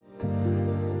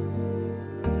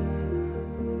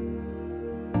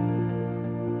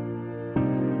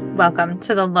Welcome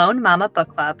to the Lone Mama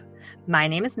Book Club. My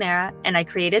name is Mara, and I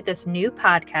created this new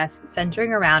podcast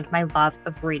centering around my love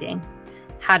of reading.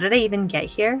 How did I even get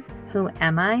here? Who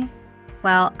am I?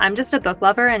 Well, I'm just a book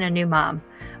lover and a new mom.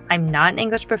 I'm not an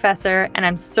English professor, and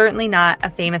I'm certainly not a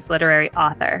famous literary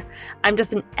author. I'm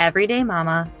just an everyday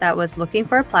mama that was looking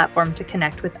for a platform to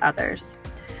connect with others.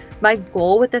 My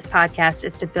goal with this podcast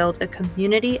is to build a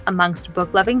community amongst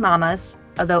book-loving mamas,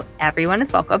 although everyone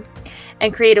is welcome,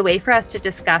 and create a way for us to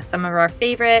discuss some of our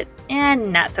favorite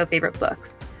and not so favorite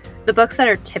books. The books that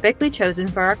are typically chosen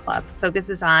for our club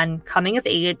focuses on coming of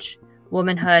age,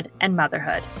 womanhood, and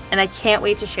motherhood, and I can't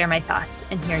wait to share my thoughts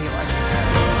and hear yours.